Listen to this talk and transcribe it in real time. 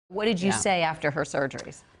What did you say after her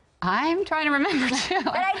surgeries? I'm trying to remember too.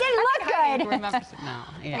 But I didn't look good.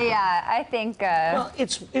 No. Yeah, I think. Well,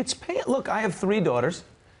 it's look, I have 3 daughters,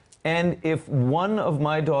 and if one of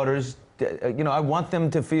my daughters, you know, I want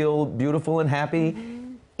them to feel beautiful and happy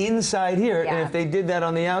inside here, and if they did that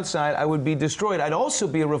on the outside, I would be destroyed. I'd also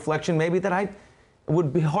be a reflection, maybe, that it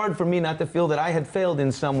would be hard for me not to feel that I had failed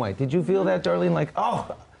in some way. Did you feel that, Darlene? Like,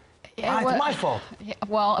 oh. It's my fault.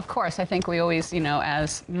 Well, of course, I think we always, you know,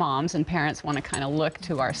 as moms and parents want to kind of look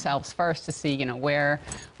to ourselves first to see, you know, where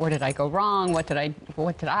did I go wrong? What did I,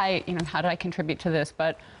 you know, how did I contribute to this?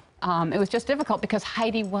 But it was just difficult because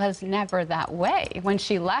Heidi was never that way. When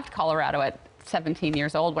she left Colorado at 17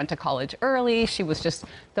 years old, went to college early, she was just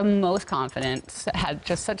the most confident, had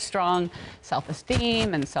just such strong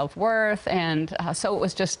self-esteem and self-worth, and so it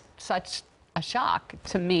was just such a shock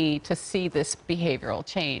to me to see this behavioral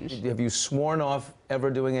change. Have you sworn off ever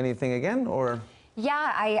doing anything again, or?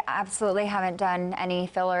 Yeah, I absolutely haven't done any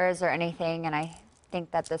fillers or anything, and I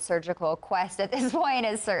think that the surgical quest at this point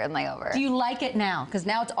is certainly over. Do you like it now? Because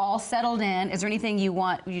now it's all settled in. Is there anything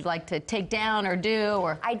you'd like to take down or do?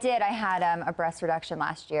 Or I did. I had a breast reduction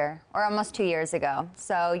last year, or almost 2 years ago.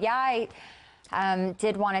 So yeah, I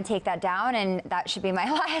did want to take that down, and that should be my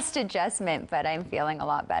last adjustment, but I'm feeling a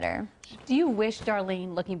lot better. do you wish,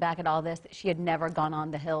 Darlene, looking back at all this, that she had never gone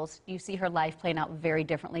on the hills? Do you see her life playing out very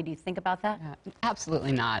differently? Do you think about that?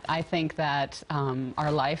 Absolutely not. I think that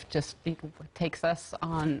our life just takes us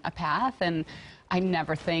on a path, and I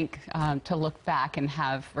never think to look back and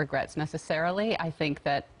have regrets necessarily. I think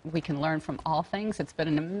that we can learn from all things. It's been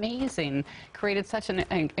an amazing, created such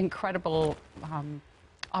an incredible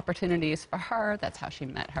opportunities for her. That's how she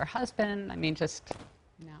met her husband. I mean, just,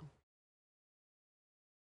 you know.